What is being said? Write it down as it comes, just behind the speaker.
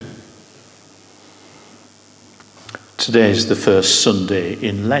Today is the first Sunday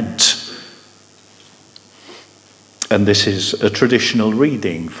in Lent, and this is a traditional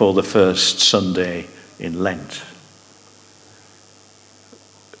reading for the first Sunday in Lent.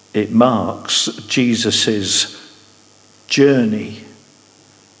 It marks Jesus' journey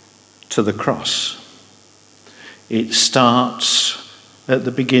to the cross. It starts at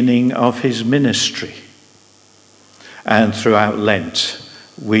the beginning of his ministry, and throughout Lent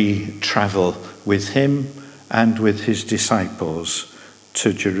we travel with him and with his disciples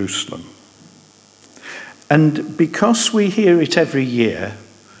to Jerusalem. And because we hear it every year,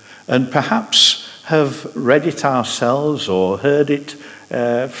 and perhaps have read it ourselves or heard it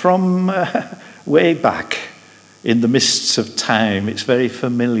from way back in the mists of time, it's very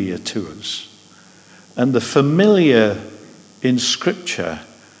familiar to us. And the familiar in Scripture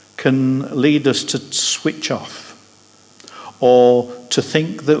can lead us to switch off or to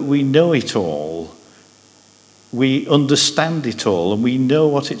think that we know it all. We understand it all and we know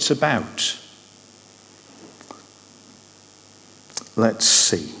what it's about. Let's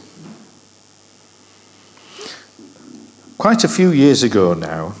see. Quite a few years ago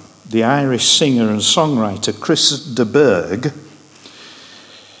now, the Irish singer and songwriter Chris de Burgh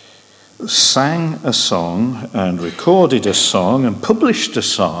sang a song and recorded a song and published a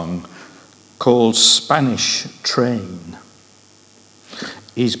song called Spanish Train.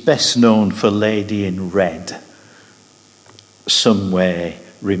 He's best known for Lady in Red. Some way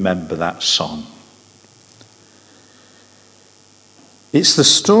remember that song. It's the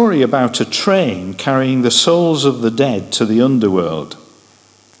story about a train carrying the souls of the dead to the underworld.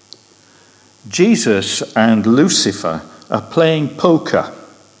 Jesus and Lucifer are playing poker,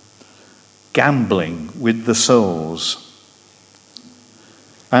 gambling with the souls.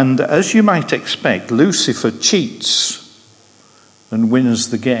 And as you might expect, Lucifer cheats and wins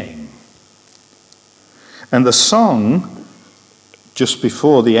the game. And the song, just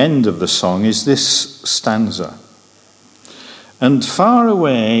before the end of the song, is this stanza. And far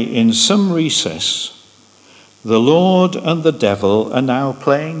away in some recess, the Lord and the devil are now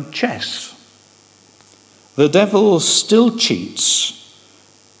playing chess. The devil still cheats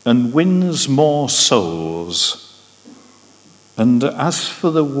and wins more souls. And as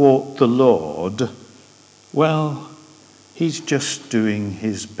for the Lord, well, he's just doing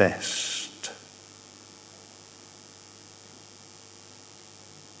his best.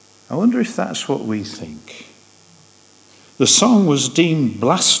 I wonder if that's what we think. The song was deemed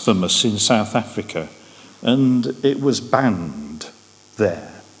blasphemous in South Africa, and it was banned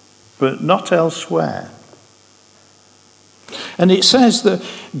there, but not elsewhere. And it says that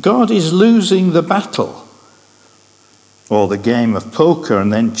God is losing the battle, or the game of poker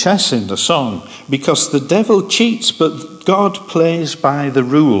and then chess in the song, because the devil cheats, but God plays by the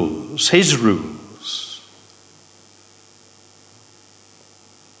rules, his rules.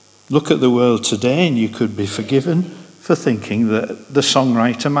 Look at the world today and you could be forgiven for thinking that the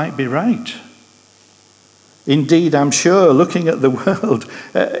songwriter might be right. Indeed, I'm sure looking at the world,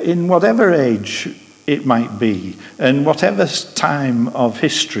 in whatever age it might be, and whatever time of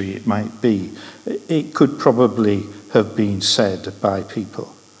history it might be, it could probably have been said by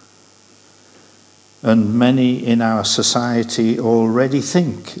people. And many in our society already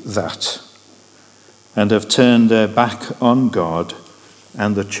think that, and have turned their back on God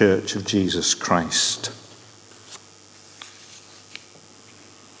and the Church of Jesus Christ.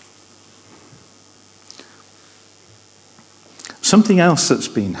 Something else that's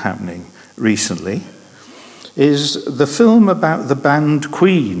been happening recently is the film about the band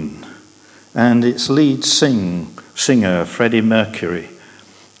Queen and its lead singer Freddie Mercury.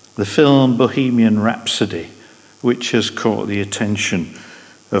 The film Bohemian Rhapsody, which has caught the attention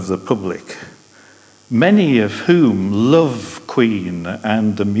of the public, many of whom love Queen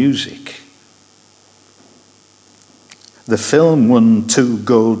and the music. The film won 2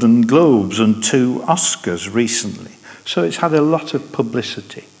 Golden Globes and 2 Oscars recently, so it's had a lot of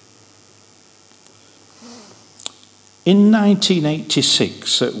publicity. In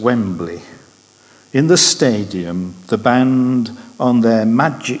 1986 at Wembley, in the stadium, the band on their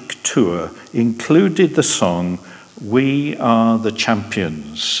Magic Tour included the song We Are the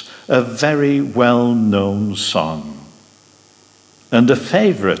Champions, a very well-known song and a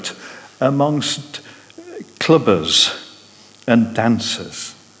favourite amongst clubbers and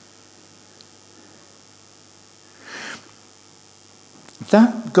dancers.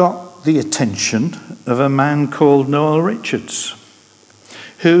 That got the attention of a man called Noel Richards,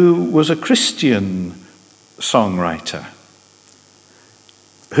 who was a Christian songwriter,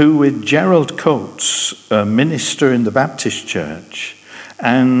 who with Gerald Coates, a minister in the Baptist church,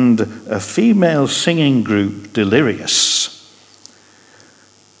 and a female singing group, Delirious,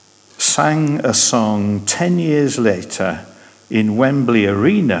 sang a song 10 years later in Wembley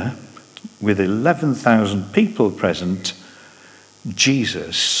Arena with 11,000 people present,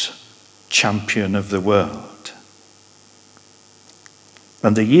 Jesus, Champion of the World.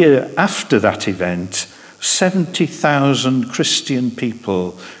 And the year after that event, 70,000 Christian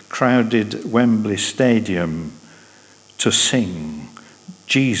people crowded Wembley Stadium to sing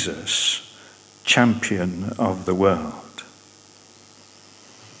Jesus, Champion of the World.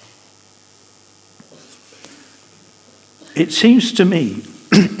 It seems to me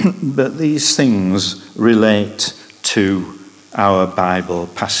that these things relate to our Bible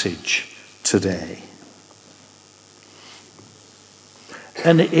passage today.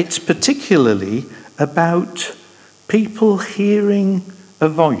 And it's particularly about people hearing a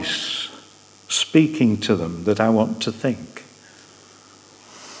voice speaking to them that I want to think.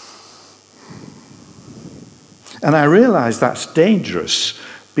 And I realize that's dangerous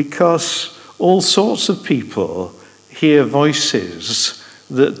because all sorts of people hear voices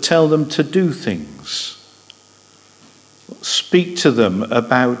that tell them to do things, speak to them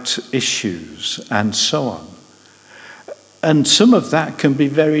about issues, and so on. And some of that can be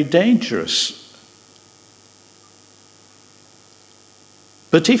very dangerous.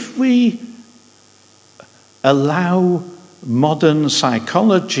 But if we allow modern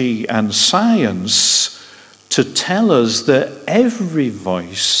psychology and science to tell us that every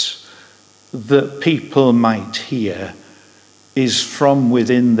voice that people might hear is from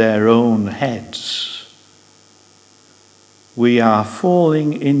within their own heads, we are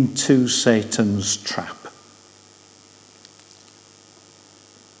falling into Satan's trap.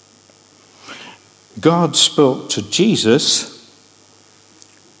 God spoke to Jesus,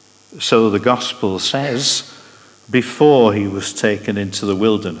 so the gospel says, before he was taken into the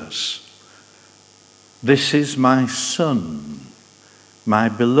wilderness. This is my son, my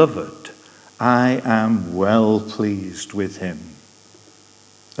beloved. I am well pleased with him.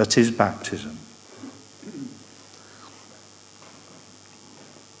 At his baptism.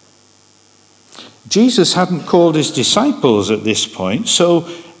 Jesus hadn't called his disciples at this point, so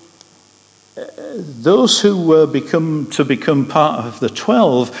those who were to become part of the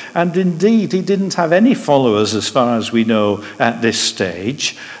 12, and indeed he didn't have any followers as far as we know at this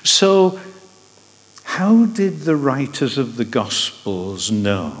stage. So how did the writers of the Gospels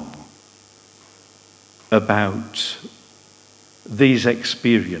know about these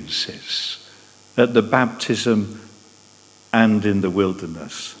experiences at the baptism and in the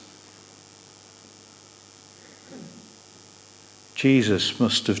wilderness? Jesus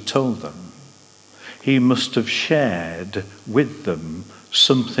must have told them. He must have shared with them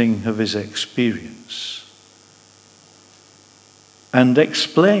something of his experience and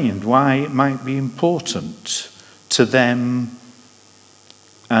explained why it might be important to them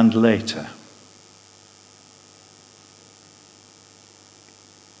and later.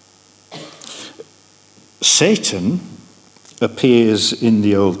 Satan appears in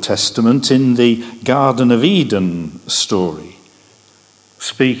the Old Testament in the Garden of Eden story,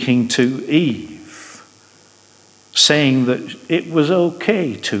 speaking to Eve, saying that it was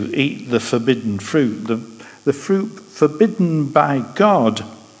okay to eat the forbidden fruit, the fruit forbidden by God.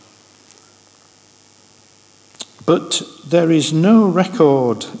 But there is no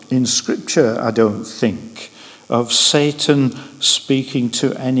record in Scripture, I don't think, of Satan speaking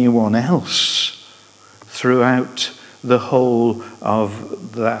to anyone else throughout the whole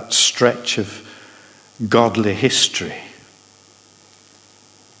of that stretch of godly history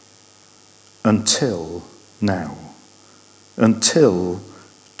until now, until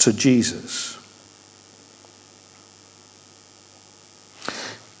to Jesus.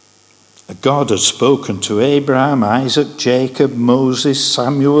 God had spoken to Abraham, Isaac, Jacob, Moses,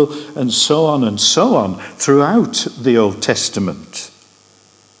 Samuel, and so on throughout the Old Testament.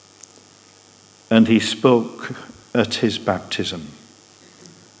 And he spoke at his baptism.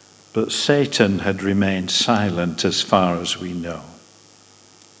 But Satan had remained silent as far as we know.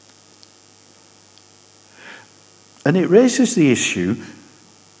 And it raises the issue,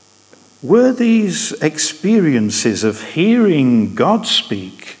 were these experiences of hearing God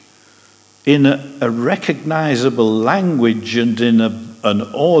speak in a recognizable language and in an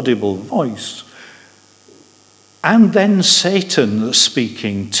audible voice, and then Satan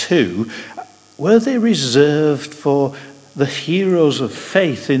speaking too, were they reserved for the heroes of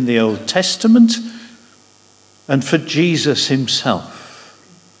faith in the Old Testament and for Jesus himself?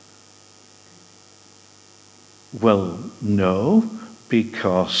 Well, no,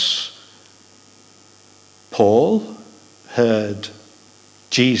 because Paul heard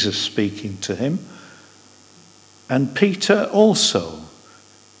Jesus speaking to him. And Peter also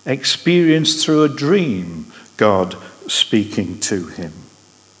experienced through a dream God speaking to him.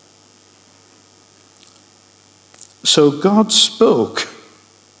 So God spoke.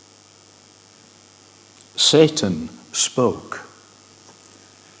 Satan spoke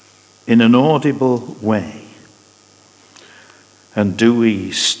in an audible way. And do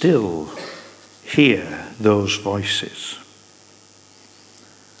we still hear those voices?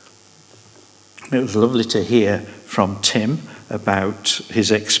 It was lovely to hear from Tim about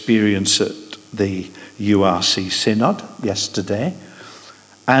his experience at the URC Synod yesterday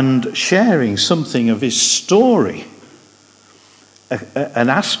and sharing something of his story, an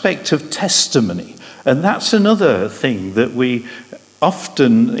aspect of testimony. And that's another thing that we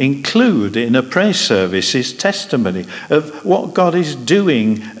often include in a praise service, is testimony of what God is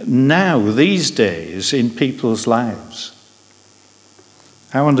doing now, these days, in people's lives.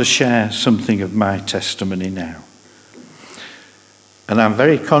 I want to share something of my testimony now. And I'm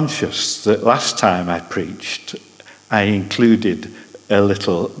very conscious that last time I preached, I included a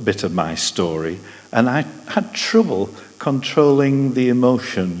little bit of my story, and I had trouble controlling the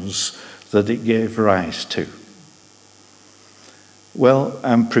emotions that it gave rise to. Well,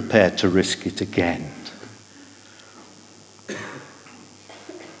 I'm prepared to risk it again.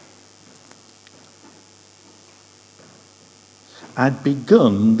 I'd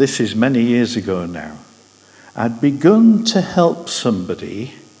begun, this is many years ago now, I'd begun to help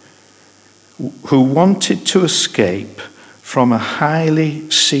somebody who wanted to escape from a highly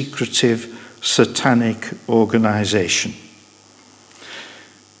secretive satanic organization.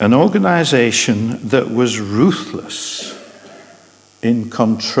 An organization that was ruthless in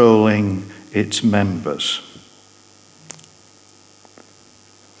controlling its members.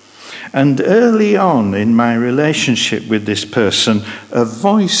 And early on in my relationship with this person, a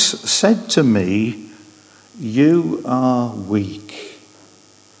voice said to me, "You are weak."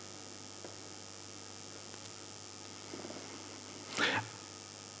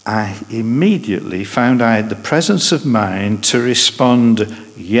 I immediately found I had the presence of mind to respond,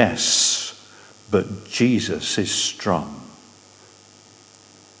 "Yes, but Jesus is strong."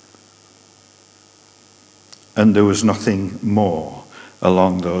 And there was nothing more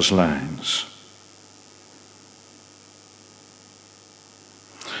along those lines.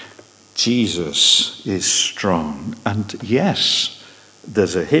 Jesus is strong. And yes,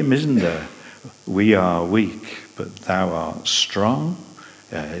 there's a hymn, isn't there? We are weak, but thou art strong.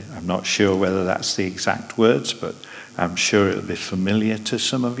 I'm not sure whether that's the exact words, but I'm sure it'll be familiar to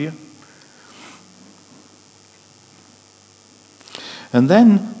some of you. And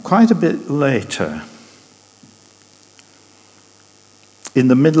then, quite a bit later, in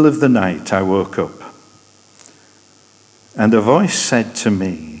the middle of the night, I woke up, and a voice said to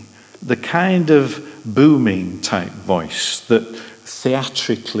me, the kind of booming type voice that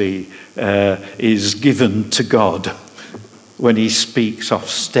theatrically is given to God when he speaks off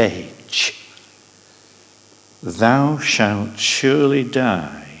stage, "Thou shalt surely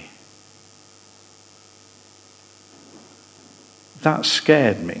die." That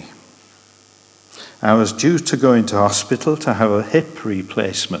scared me. I was due to go into hospital to have a hip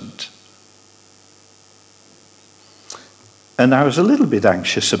replacement. And I was a little bit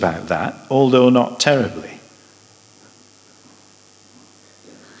anxious about that, although not terribly.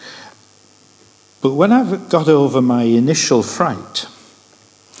 But when I got over my initial fright,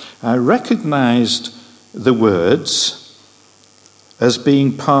 I recognized the words as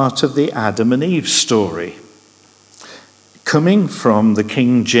being part of the Adam and Eve story, coming from the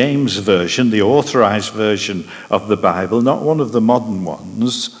King James Version, the authorized version of the Bible, not one of the modern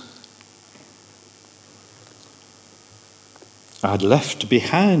ones. I'd left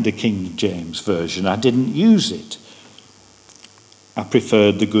behind the King James Version. I didn't use it. I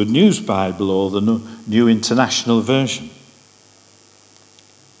preferred the Good News Bible or the New International Version.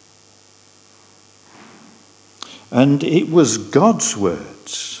 And it was God's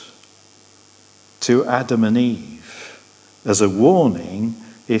words to Adam and Eve as a warning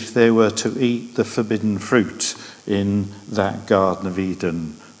if they were to eat the forbidden fruit in that Garden of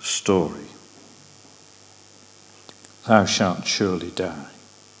Eden story. Thou shalt surely die.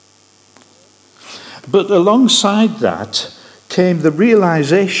 But alongside that came the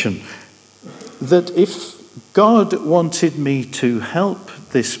realization that if God wanted me to help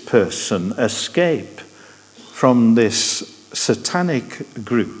this person escape from this satanic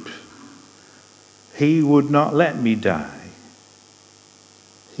group, he would not let me die.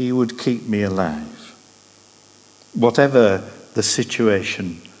 He would keep me alive. Whatever the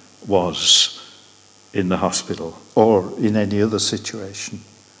situation was in the hospital or in any other situation.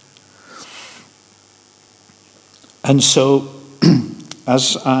 And so,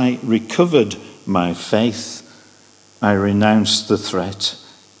 as I recovered my faith, I renounced the threat,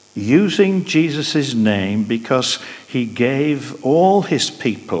 using Jesus' name because he gave all his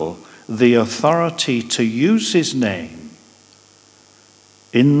people the authority to use his name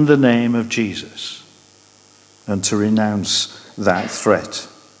in the name of Jesus and to renounce that threat.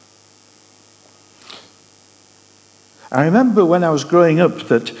 I remember when I was growing up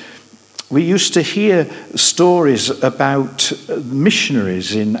that we used to hear stories about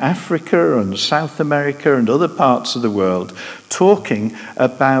missionaries in Africa and South America and other parts of the world talking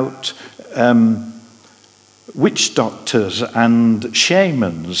about witch doctors and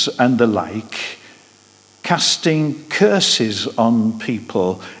shamans and the like, casting curses on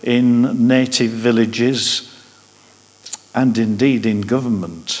people in native villages and indeed in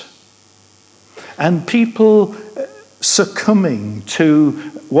government. And people succumbing to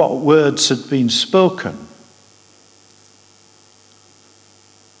what words had been spoken.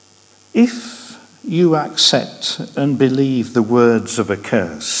 If you accept and believe the words of a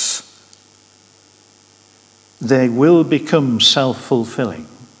curse, they will become self-fulfilling.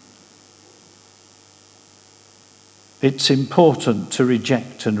 It's important to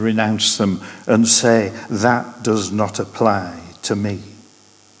reject and renounce them and say, that does not apply to me.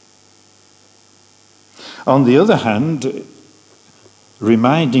 On the other hand,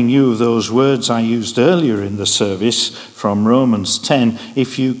 reminding you of those words I used earlier in the service from Romans 10,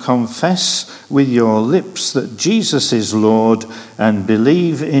 if you confess with your lips that Jesus is Lord and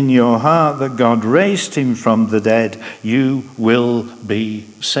believe in your heart that God raised him from the dead, you will be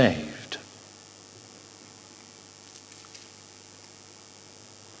saved.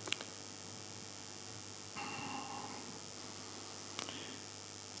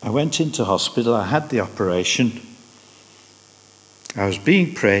 I went into hospital, I had the operation, I was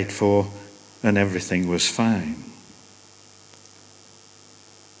being prayed for, and everything was fine.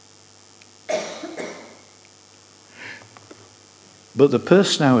 But the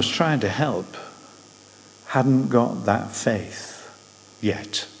person I was trying to help hadn't got that faith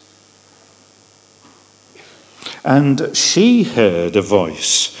yet. And she heard a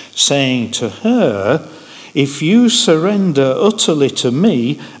voice saying to her, if you surrender utterly to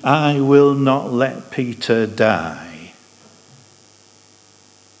me, I will not let Peter die.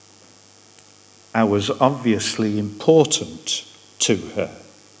 I was obviously important to her.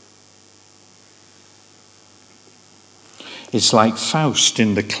 It's like Faust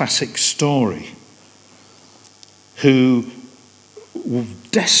in the classic story, who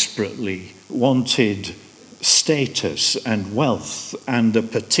desperately wanted status and wealth and a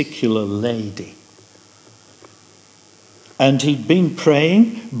particular lady. And he'd been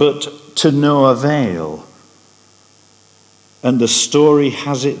praying, but to no avail. And the story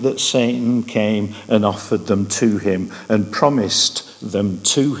has it that Satan came and offered them to him and promised them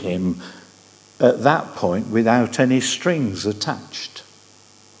to him at that point without any strings attached.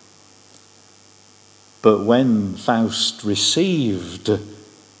 But when Faust received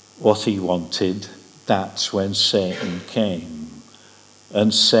what he wanted, that's when Satan came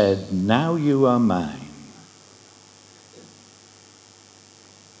and said, now you are mine.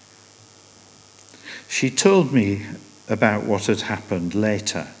 She told me about what had happened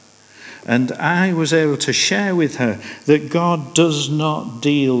later, and I was able to share with her that God does not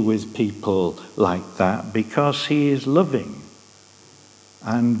deal with people like that because he is loving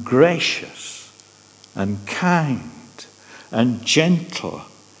and gracious and kind and gentle.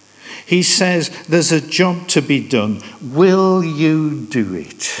 He says, there's a job to be done. Will you do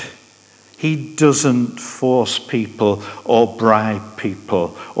it? He doesn't force people or bribe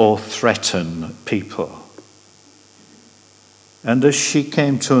people or threaten people. And as she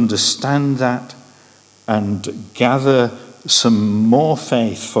came to understand that and gather some more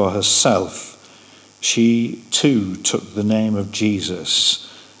faith for herself, she too took the name of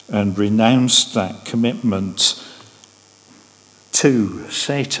Jesus and renounced that commitment to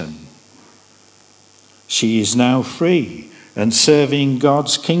Satan. She is now free and serving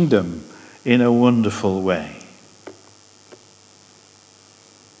God's kingdom in a wonderful way.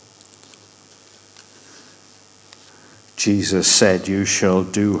 Jesus said, you shall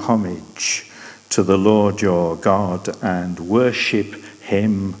do homage to the Lord your God and worship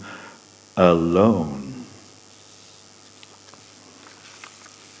him alone.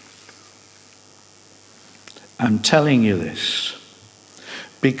 I'm telling you this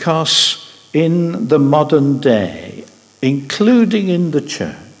because in the modern day, including in the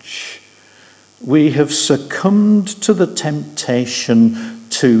church, we have succumbed to the temptation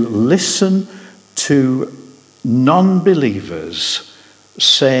to listen to to non-believers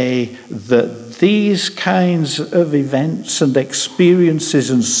say that these kinds of events and experiences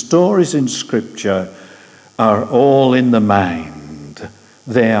and stories in Scripture are all in the mind.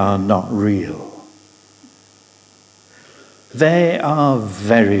 They are not real. They are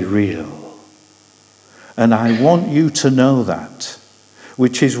very real. And I want you to know that,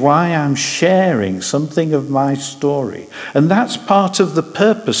 which is why I'm sharing something of my story. And that's part of the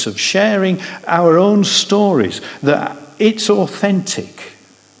purpose of sharing our own stories, that it's authentic.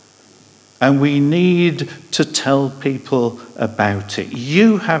 And we need to tell people about it.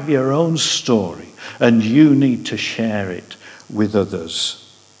 You have your own story, and you need to share it with others.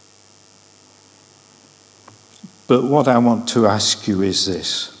 But what I want to ask you is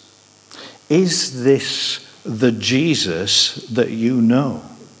this. Is this the Jesus that you know?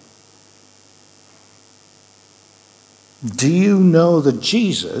 Do you know the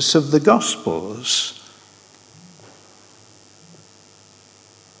Jesus of the Gospels?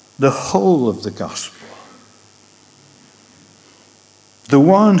 The whole of the Gospel. The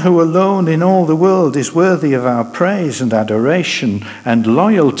one who alone in all the world is worthy of our praise and adoration and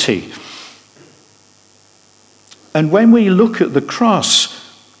loyalty. And when we look at the cross,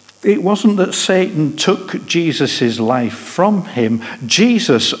 it wasn't that Satan took Jesus' life from him.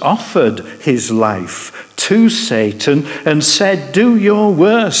 Jesus offered his life to Satan and said, "Do your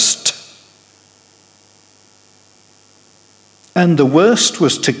worst." And the worst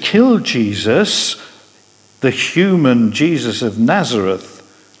was to kill Jesus, the human Jesus of Nazareth,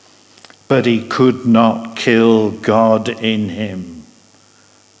 but he could not kill God in him,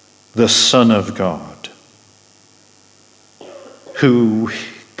 the Son of God, who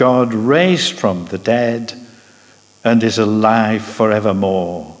God raised from the dead and is alive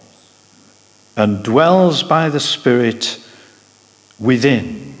forevermore and dwells by the Spirit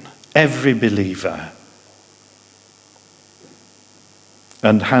within every believer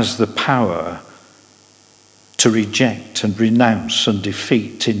and has the power to reject and renounce and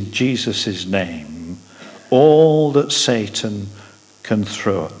defeat in Jesus' name all that Satan can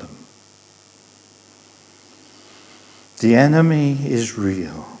throw at them. The enemy is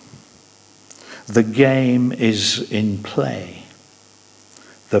real. The game is in play.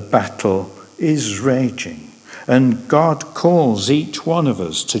 The battle is raging. And God calls each one of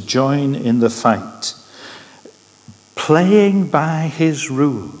us to join in the fight, playing by his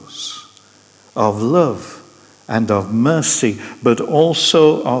rules of love and of mercy, but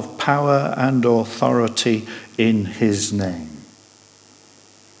also of power and authority in his name.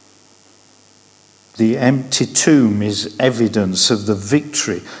 The empty tomb is evidence of the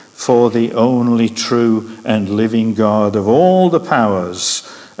victory for the only true and living God of all the powers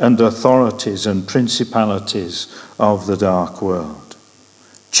and authorities and principalities of the dark world,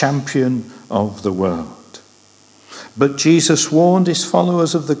 champion of the world. But Jesus warned his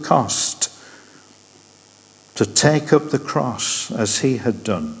followers of the cost to take up the cross as he had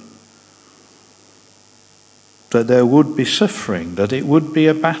done, that there would be suffering, that it would be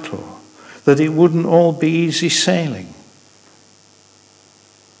a battle, that it wouldn't all be easy sailing.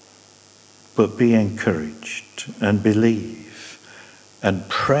 But be encouraged and believe and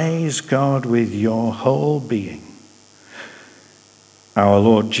praise God with your whole being. Our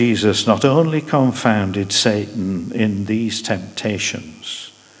Lord Jesus not only confounded Satan in these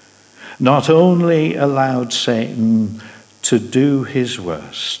temptations, not only allowed Satan to do his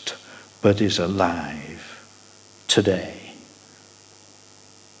worst, but is alive today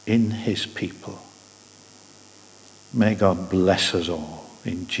in his people. May God bless us all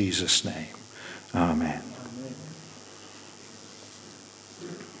in Jesus' name. Amen.